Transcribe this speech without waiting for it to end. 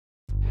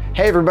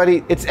Hey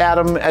everybody, it's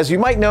Adam. As you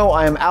might know,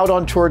 I am out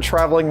on tour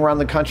traveling around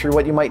the country.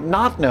 What you might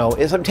not know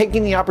is I'm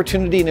taking the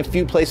opportunity in a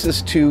few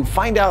places to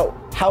find out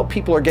how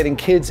people are getting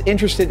kids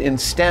interested in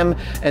STEM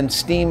and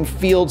STEAM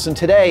fields. And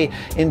today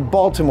in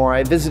Baltimore,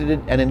 I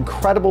visited an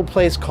incredible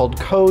place called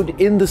Code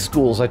in the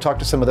Schools. I talked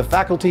to some of the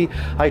faculty,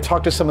 I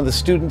talked to some of the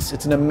students.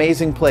 It's an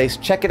amazing place.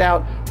 Check it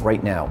out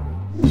right now.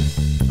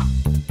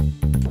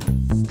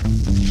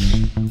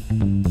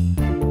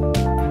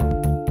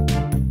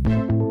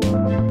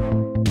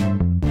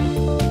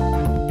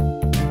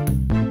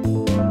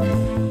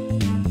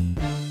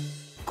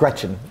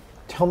 Gretchen,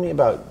 tell me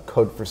about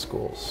Code for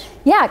Schools.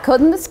 Yeah,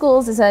 Code in the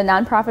Schools is a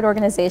nonprofit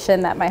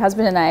organization that my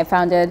husband and I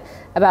founded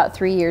about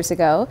 3 years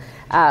ago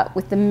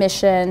with the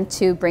mission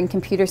to bring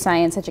computer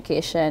science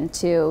education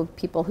to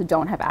people who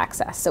don't have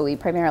access. So we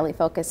primarily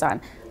focus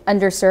on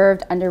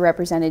underserved,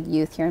 underrepresented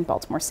youth here in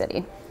Baltimore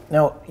City.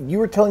 Now, you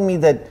were telling me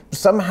that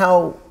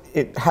somehow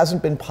it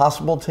hasn't been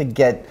possible to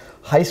get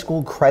high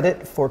school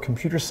credit for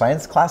computer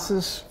science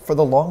classes for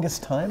the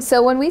longest time?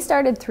 So when we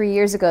started 3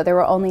 years ago, there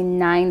were only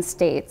 9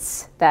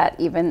 states that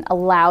even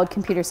allowed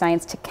computer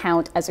science to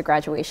count as a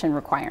graduation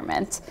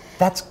requirement.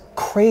 That's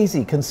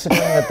crazy,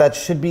 considering that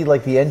should be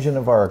like the engine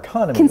of our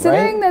economy,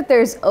 Considering right? that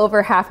there's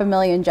over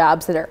 500,000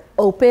 jobs that are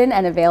open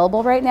and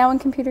available right now in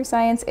computer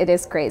science, it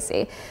is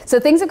crazy. So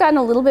things have gotten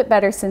a little bit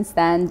better since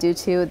then due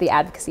to the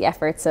advocacy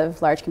efforts of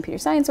large computer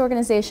science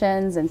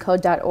organizations and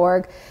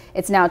code.org.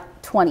 It's now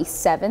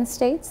 27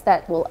 states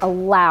that will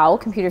allow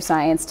computer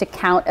science to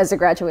count as a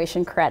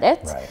graduation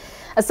credit. Right.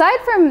 Aside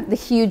from the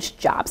huge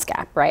jobs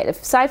gap, right?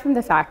 Aside from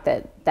the fact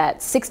that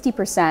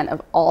 60%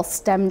 of all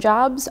STEM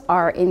jobs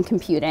are in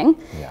computing,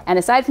 and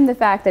aside from the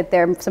fact that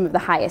they're some of the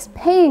highest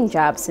paying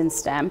jobs in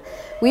STEM,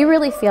 we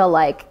really feel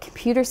like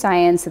computer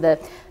science, the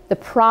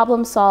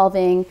problem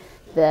solving,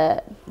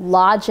 the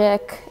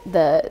logic,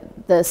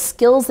 the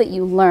skills that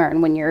you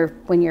learn when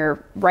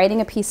you're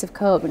writing a piece of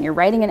code, when you're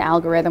writing an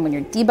algorithm, when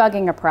you're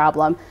debugging a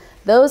problem,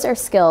 those are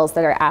skills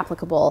that are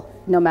applicable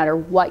no matter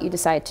what you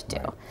decide to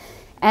do.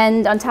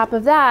 And on top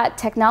of that,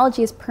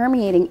 technology is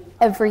permeating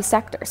every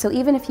sector. So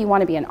even if you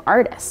want to be an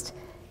artist,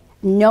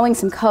 knowing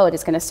some code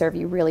is going to serve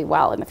you really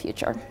well in the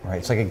future. Right,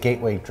 it's like a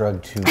gateway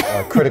drug to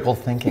critical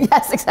thinking.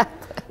 Yes,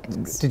 exactly.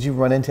 Did you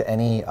run into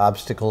any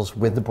obstacles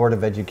with the Board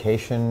of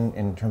Education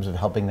in terms of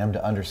helping them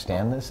to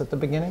understand this at the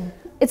beginning?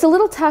 It's a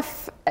little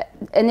tough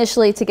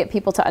initially to get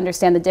people to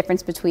understand the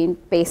difference between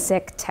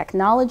basic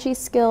technology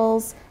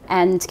skills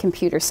and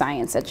computer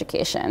science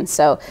education.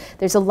 So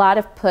there's a lot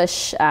of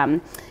push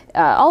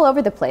all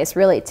over the place,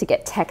 really, to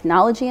get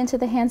technology into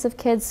the hands of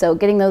kids. So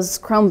getting those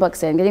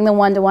Chromebooks in, getting the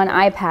one-to-one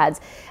iPads.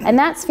 And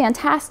that's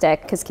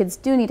fantastic because kids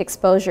do need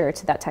exposure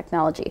to that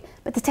technology.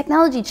 But the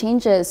technology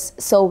changes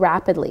so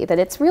rapidly that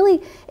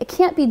it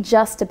can't be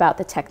just about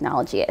the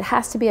technology. It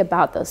has to be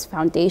about those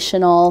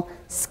foundational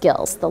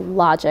skills, the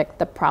logic,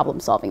 the problem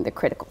solving, the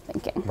critical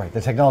thinking. Right,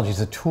 the technology is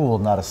a tool,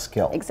 not a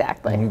skill.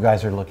 Exactly. And you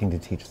guys are looking to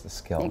teach the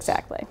skills.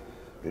 Exactly.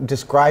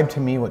 Describe to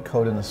me what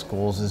Code in the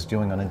Schools is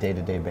doing on a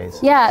day-to-day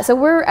basis. Yeah, so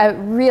we're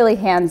really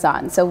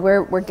hands-on. So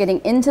we're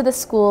getting into the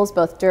schools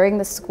both during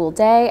the school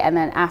day and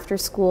then after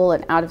school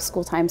and out of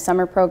school time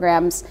summer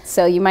programs.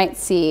 So you might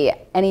see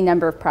any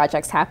number of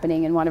projects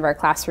happening in one of our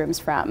classrooms,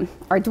 from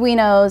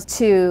Arduinos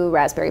to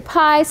Raspberry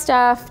Pi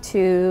stuff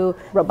to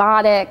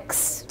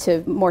robotics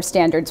to more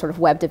standard sort of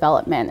web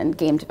development and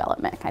game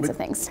development kinds of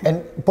things.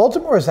 And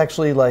Baltimore is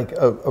actually like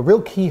a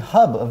real key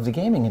hub of the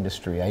gaming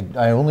industry.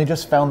 I only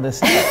just found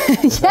this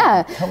out.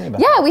 Yeah. Tell me about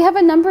that. Yeah, we have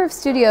a number of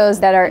studios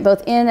that are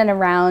both in and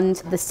around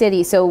the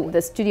city. So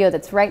the studio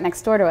that's right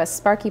next door to us,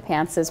 Sparky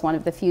Pants, is one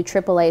of the few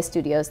AAA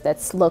studios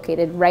that's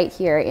located right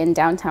here in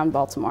downtown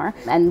Baltimore.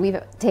 And we've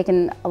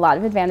taken a lot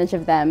of advantage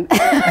of them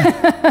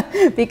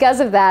because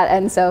of that.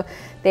 And so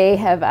they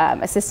have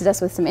assisted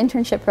us with some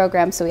internship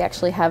programs. So we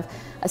actually have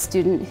a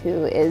student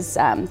who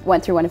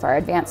went through one of our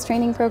advanced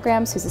training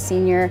programs, who's a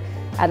senior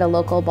at a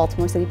local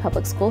Baltimore City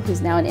public school,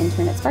 who's now an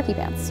intern at Sparky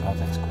Pants. Oh,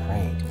 that's great.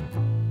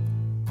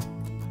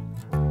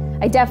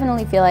 I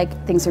definitely feel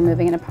like things are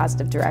moving in a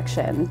positive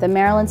direction. The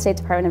Maryland State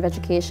Department of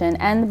Education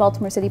and the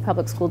Baltimore City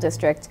Public School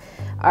District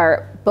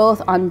are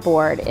both on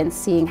board in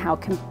seeing how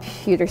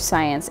computer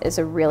science is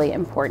a really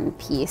important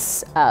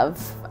piece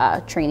of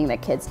training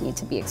that kids need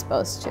to be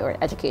exposed to, or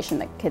education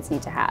that kids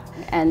need to have.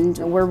 And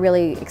we're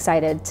really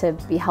excited to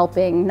be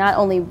helping not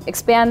only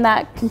expand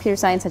that computer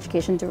science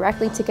education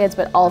directly to kids,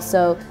 but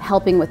also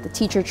helping with the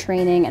teacher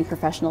training and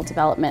professional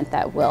development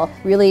that will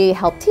really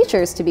help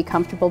teachers to be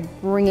comfortable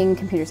bringing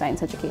computer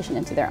science education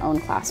into their own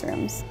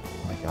classrooms.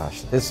 Oh my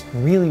gosh, it's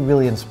really,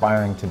 really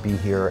inspiring to be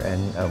here,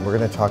 and we're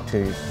going to talk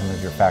to some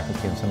of your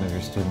faculty and some of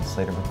your students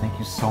later, but thank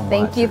you so much.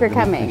 Thank you for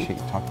coming. I appreciate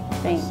you talking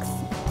about Thanks. this.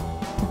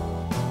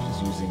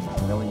 She's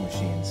using milling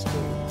machines to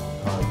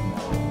carve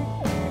metal.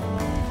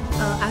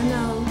 I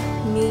know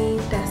me,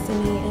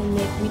 Destiny, and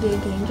Nick, we did a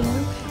game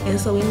jam, and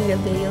so we made a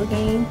video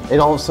game. It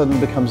all of a sudden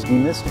becomes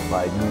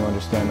demystified, and you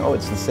understand, oh,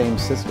 it's the same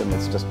system,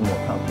 it's just more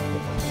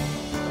complicated.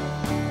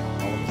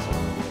 All of a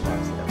sudden you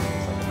realize that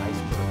everything's like an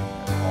iceberg,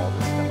 and all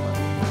this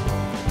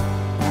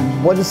stuff.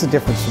 What is the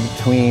difference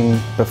between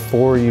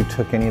before you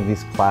took any of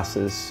these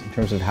classes in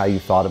terms of how you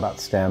thought about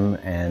STEM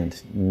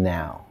and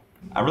now?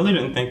 I really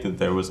didn't think that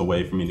there was a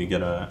way for me to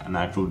get an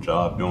actual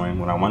job doing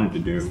what I wanted to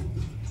do,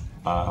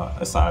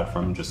 aside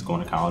from just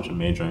going to college and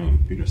majoring in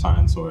computer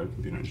science or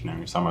computer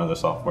engineering, some other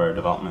software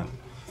development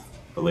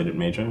related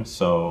major.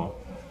 So,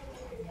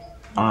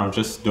 I don't know,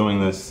 just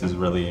doing this has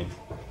really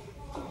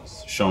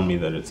shown me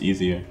that it's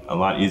a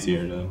lot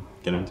easier to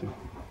get into.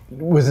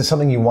 Was it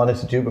something you wanted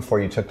to do before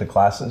you took the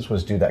classes,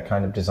 was do that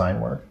kind of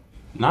design work?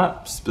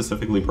 Not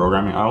specifically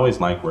programming. I always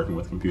liked working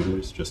with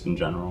computers, just in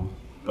general,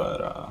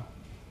 but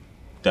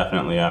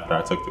definitely after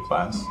I took the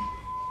class.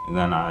 And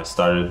then I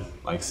started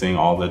like seeing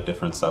all the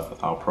different stuff with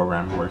how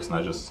programming works, and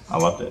I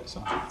loved it.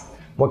 So.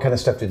 What kind of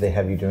stuff did they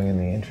have you doing in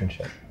the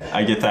internship?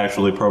 I get to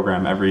actually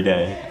program every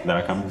day that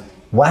I come.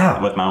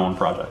 Wow. With my own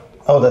project.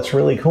 Oh, that's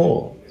really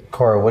cool.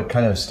 Cora, what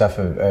kind of stuff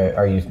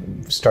are you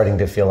starting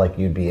to feel like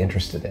you'd be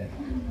interested in?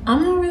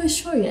 I'm not really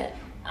sure yet.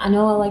 I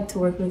know I like to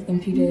work with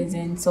computers,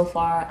 and so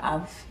far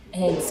I've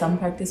had some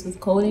practice with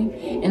coding,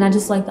 and I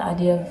just like the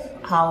idea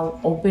of how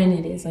open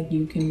it is. Like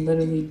you can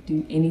literally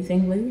do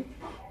anything with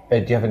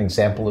it. Do you have an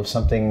example of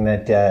something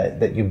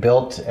that you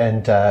built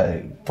and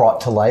brought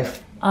to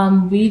life?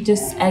 We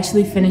just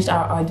actually finished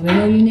our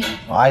Arduino unit.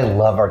 I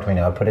love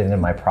Arduino. I put it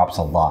in my props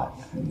a lot.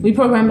 We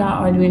programmed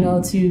our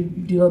Arduino to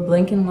do a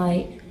blinking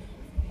light,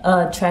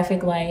 a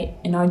traffic light,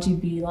 an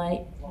RGB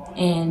light,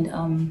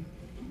 and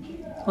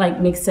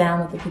like mix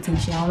sound with the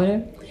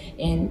potentiometer.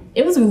 And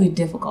it was really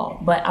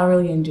difficult, but I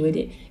really enjoyed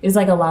it. It was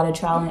like a lot of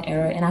trial and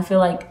error, and I feel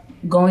like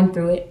going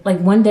through it, like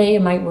one day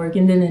it might work,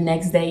 and then the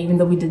next day, even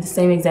though we did the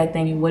same exact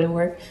thing, it wouldn't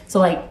work. So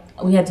like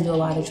we had to do a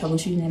lot of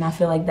troubleshooting, and I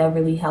feel like that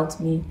really helped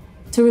me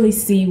to really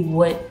see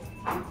what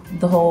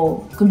the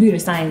whole computer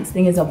science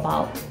thing is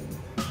about.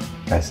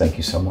 Guys, thank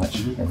you so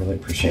much. I really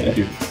appreciate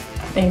it.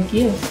 Thank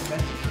you.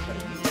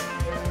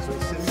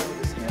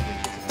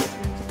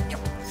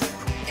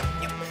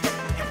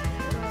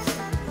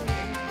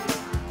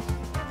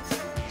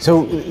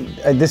 So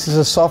this is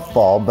a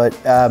softball, but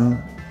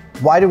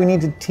why do we need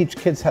to teach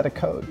kids how to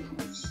code?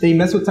 They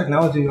mess with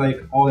technology like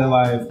all their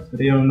lives, but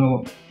they don't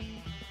know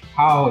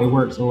how it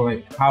works or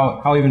like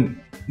how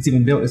even it's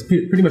even built. It's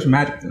pretty much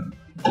magic to them.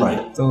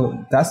 Right.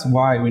 So that's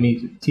why we need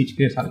to teach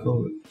kids how to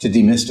code. To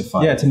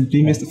demystify. Yeah, to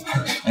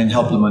demystify. And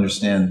help them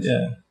understand.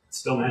 Yeah. It's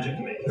still magic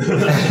to me.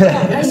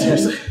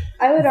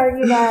 I would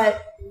argue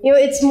that,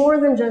 it's more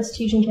than just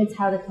teaching kids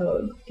how to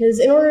code. Because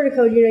in order to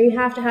code, you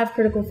have to have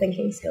critical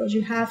thinking skills.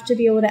 You have to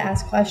be able to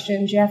ask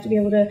questions. You have to be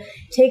able to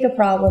take a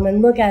problem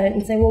and look at it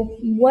and say, well,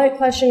 what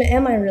question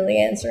am I really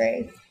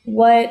answering?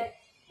 What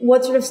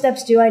sort of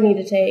steps do I need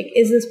to take?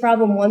 Is this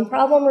problem one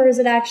problem, or is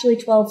it actually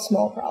 12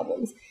 small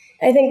problems?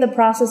 I think the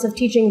process of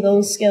teaching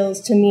those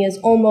skills to me is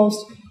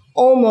almost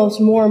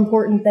more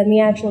important than the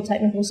actual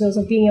technical skills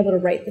of being able to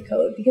write the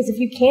code. Because if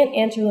you can't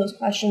answer those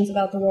questions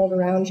about the world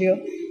around you,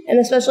 and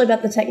especially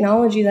about the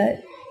technology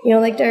that,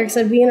 like Derek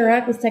said, we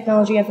interact with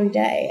technology every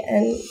day.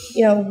 And,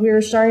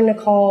 we're starting to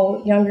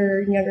call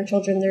younger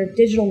children, they're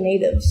digital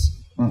natives.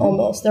 Mm-hmm.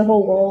 Almost. Their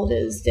whole world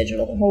is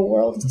digital. Their whole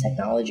world is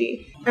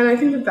technology. And I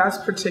think that that's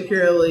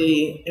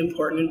particularly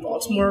important in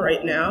Baltimore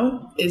right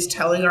now, is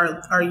telling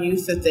our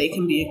youth that they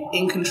can be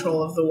in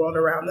control of the world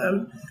around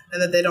them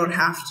and that they don't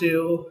have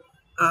to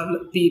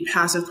be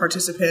passive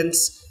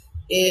participants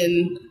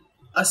in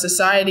a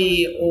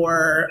society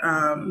or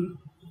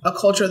a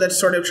culture that's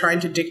sort of trying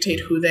to dictate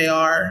who they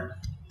are,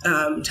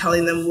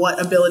 telling them what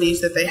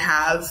abilities that they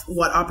have,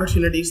 what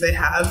opportunities they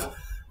have.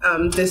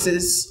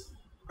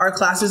 Our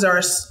classes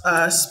are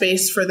a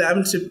space for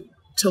them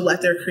to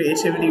let their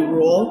creativity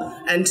rule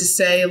and to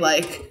say,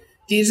 like,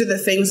 these are the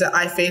things that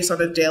I face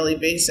on a daily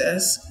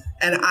basis,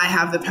 and I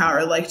have the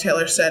power, like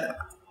Taylor said,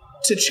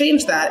 to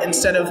change that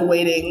instead of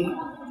waiting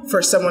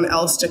for someone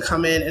else to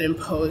come in and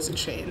impose a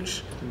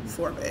change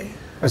for me.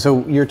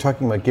 So you're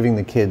talking about giving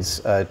the kids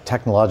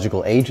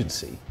technological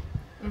agency.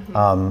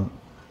 Mm-hmm.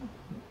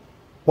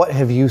 What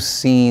have you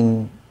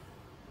seen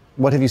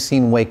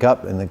wake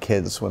up in the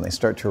kids when they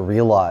start to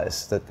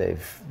realize that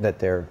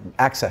they're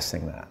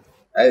accessing that?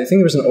 I think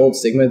there was an old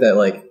stigma that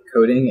like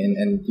coding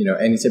and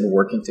any type of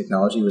working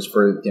technology was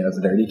for the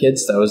nerdy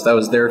kids. That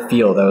was their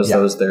field. That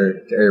was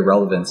their area of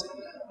relevance.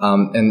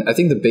 And I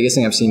think the biggest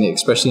thing I've seen,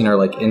 especially in our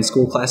like in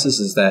school classes,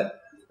 is that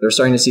they're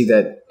starting to see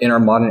that in our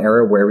modern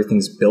era where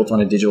everything's built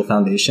on a digital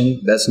foundation,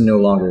 that's no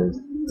longer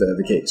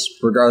the case.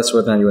 Regardless of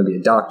whether or not you want to be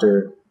a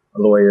doctor, a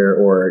lawyer,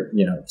 or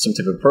some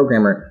type of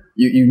programmer,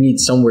 you need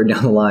somewhere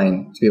down the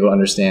line to be able to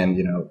understand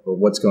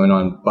what's going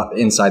on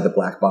inside the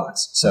black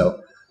box. So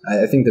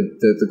I think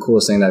the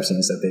coolest thing that I've seen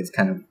is that they've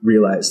kind of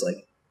realized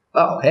like,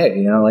 oh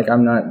hey, like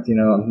I'm not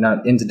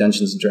into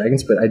Dungeons and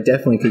Dragons, but I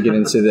definitely could get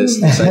into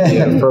this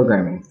idea of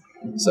programming.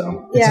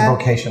 So it's a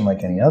vocation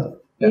like any other.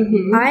 Yeah.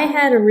 Mm-hmm. I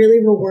had a really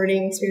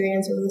rewarding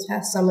experience over this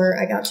past summer.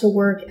 I got to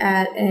work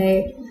at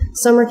a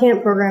summer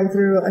camp program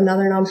through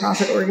another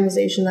nonprofit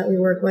organization that we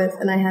work with,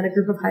 and I had a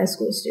group of high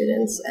school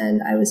students,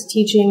 and I was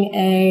teaching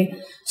a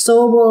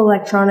sewable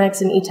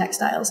electronics and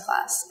e-textiles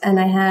class. And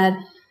I had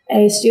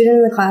a student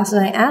in the class,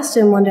 and I asked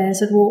him one day, I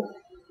said, well,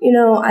 you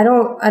know, I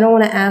don't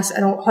want to ask,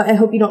 I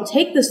hope you don't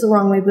take this the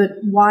wrong way, but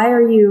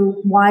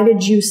why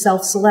did you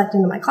self-select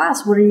into my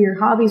class? What are your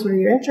hobbies? What are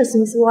your interests?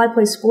 And he said, well, I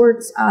play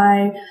sports.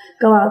 I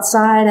go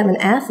outside. I'm an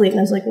athlete. And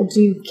I was like, well, do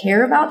you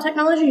care about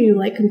technology? Do you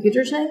like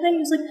computers or anything? He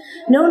was like,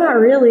 no, not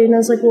really. And I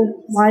was like,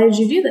 well, why did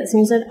you do this? And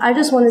he said, I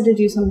just wanted to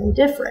do something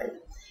different.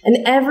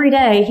 And every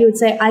day he would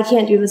say, I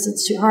can't do this.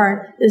 It's too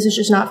hard. This is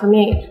just not for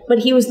me. But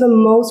he was the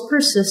most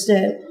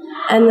persistent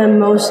and the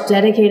most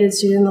dedicated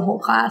student in the whole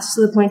class,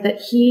 to the point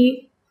that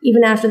he,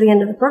 even after the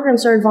end of the program,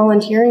 started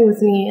volunteering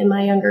with me in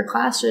my younger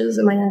classes,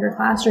 in my younger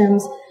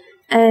classrooms.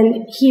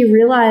 And he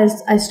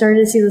realized, I started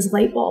to see this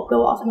light bulb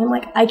go off, and I'm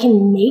like, I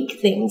can make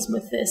things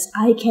with this.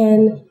 I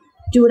can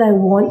do what I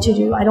want to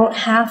do. I don't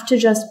have to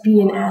just be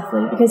an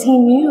athlete, because he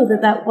knew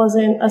that that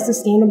wasn't a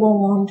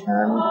sustainable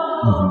long-term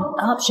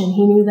option.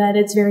 He knew that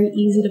it's very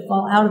easy to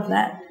fall out of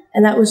that.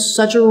 And that was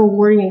such a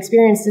rewarding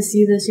experience to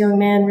see this young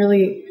man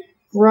really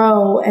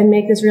grow and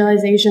make this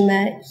realization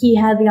that he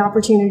had the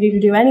opportunity to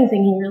do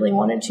anything he really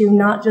wanted to,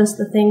 not just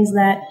the things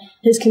that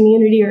his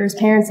community or his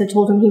parents had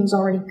told him he was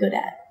already good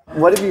at.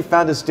 What have you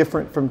found is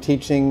different from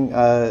teaching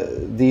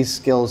these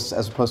skills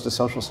as opposed to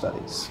social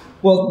studies?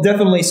 Well,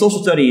 definitely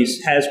social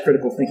studies has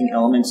critical thinking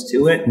elements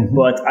to it,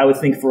 but I would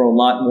think for a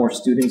lot more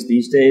students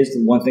these days,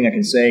 the one thing I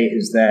can say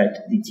is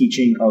that the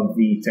teaching of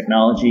the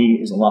technology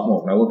is a lot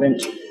more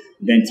relevant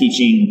than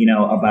teaching, you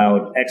know,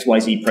 about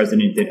XYZ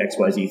president did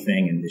XYZ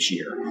thing in this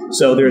year.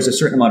 So there's a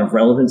certain amount of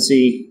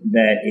relevancy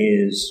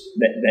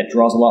that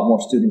draws a lot more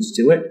students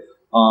to it.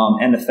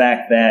 And the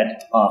fact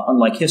that,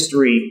 unlike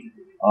history,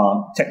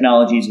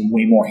 technology is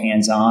way more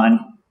hands-on,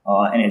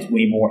 and it's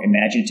way more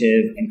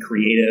imaginative and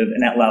creative,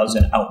 and that allows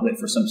an outlet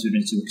for some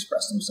students to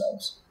express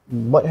themselves.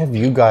 What have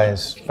you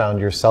guys found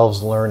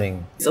yourselves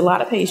learning? It's a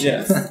lot of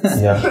patience.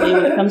 Especially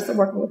when it comes to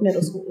working with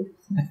middle school.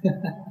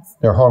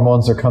 Their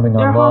hormones are coming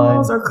online. Their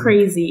hormones are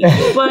crazy,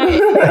 but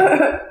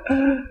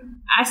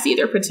I see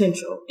their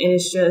potential, and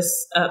it's just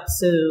up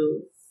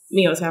to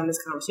me. I was having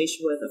this conversation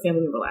with a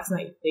family member last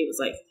night. They was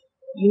like,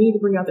 you need to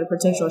bring out their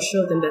potential and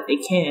show them that they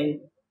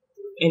can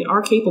and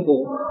are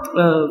capable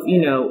of, you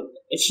know,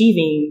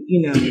 achieving,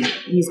 you know,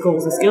 these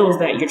goals and skills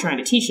that you're trying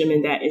to teach them,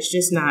 and that it's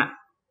just not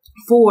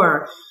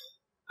for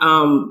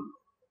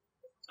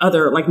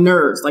other, like,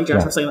 nerds, like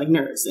Josh was saying, like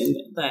nerds, and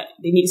that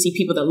they need to see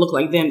people that look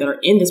like them that are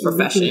in this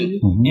profession,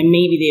 and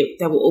maybe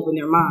that will open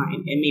their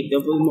mind, and maybe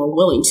they'll be more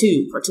willing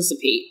to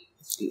participate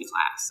in the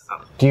class.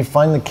 Do you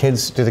find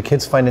do the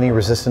kids find any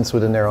resistance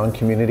within their own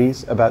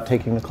communities about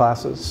taking the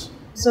classes?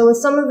 So with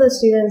some of the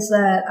students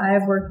that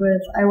I've worked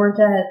with, I worked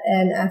at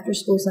an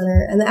after-school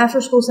center, and the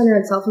after-school center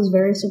itself was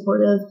very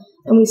supportive,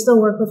 and we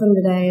still work with them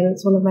today, and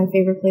it's one of my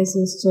favorite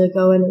places to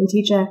go in and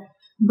teach at.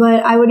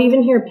 But I would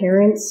even hear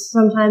parents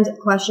sometimes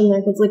question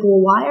their kids, like, well,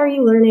 why are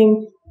you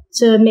learning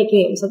to make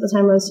games? At the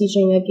time I was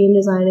teaching a game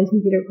design and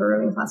computer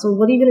programming class. Well,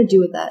 what are you going to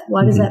do with that?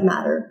 Why does that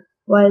matter?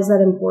 Why is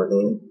that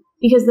important?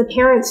 Because the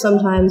parents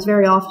sometimes,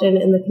 very often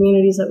in the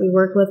communities that we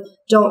work with,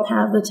 don't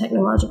have the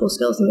technological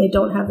skills, and they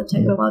don't have the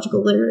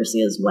technological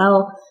literacy as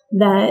well,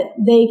 that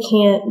they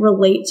can't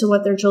relate to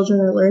what their children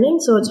are learning.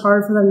 So it's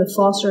hard for them to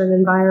foster an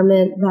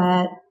environment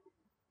that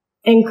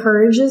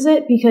encourages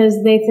it, because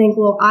they think,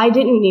 well, I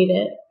didn't need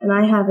it and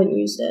I haven't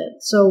used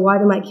it, so why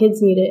do my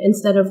kids need it,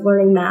 instead of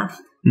learning math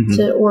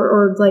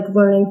or like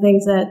learning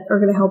things that are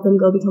going to help them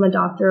go become a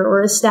doctor,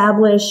 or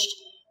established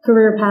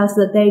career paths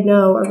that they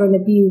know are going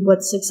to be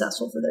what's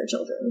successful for their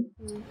children.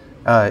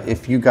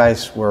 If you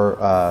guys were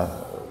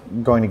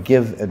going to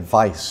give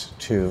advice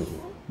to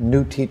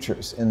new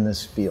teachers in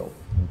this field,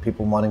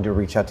 people wanting to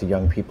reach out to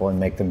young people and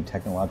make them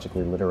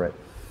technologically literate,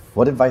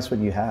 what advice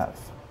would you have?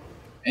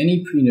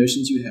 Any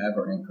pre-notions you have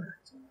are incorrect.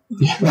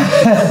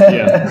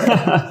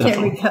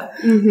 There we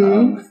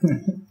go.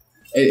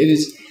 It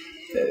is,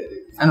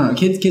 I don't know,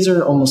 kids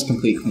are almost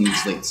complete clean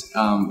slates.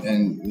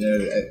 And you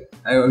know,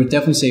 I would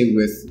definitely say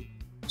with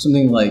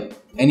something like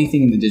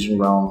anything in the digital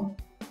realm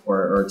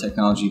or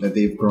technology that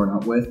they've grown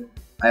up with,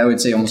 I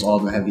would say almost all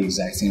of them have the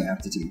exact same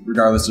aptitude,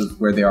 regardless of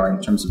where they are in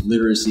terms of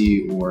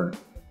literacy or,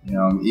 you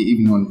know,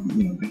 even on,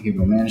 you know,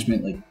 behavioral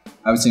management. Like,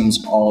 I would say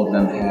almost all of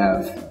them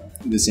have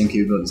the same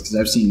capabilities, because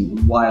I've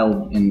seen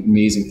wild and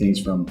amazing things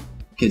from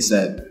kids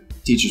that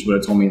teachers would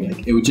have told me,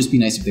 like, it would just be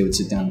nice if they would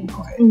sit down and be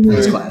quiet in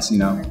this class, you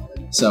know?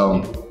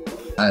 So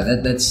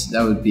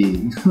that would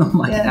be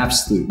my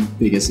absolute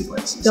biggest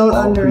advice. Don't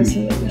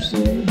underestimate your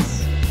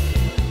students.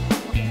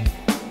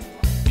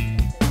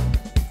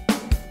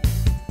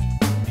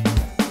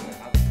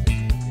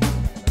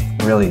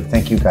 Really,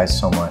 thank you guys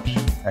so much.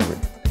 I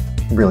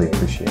really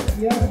appreciate it.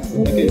 Yeah,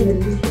 thank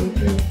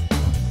you.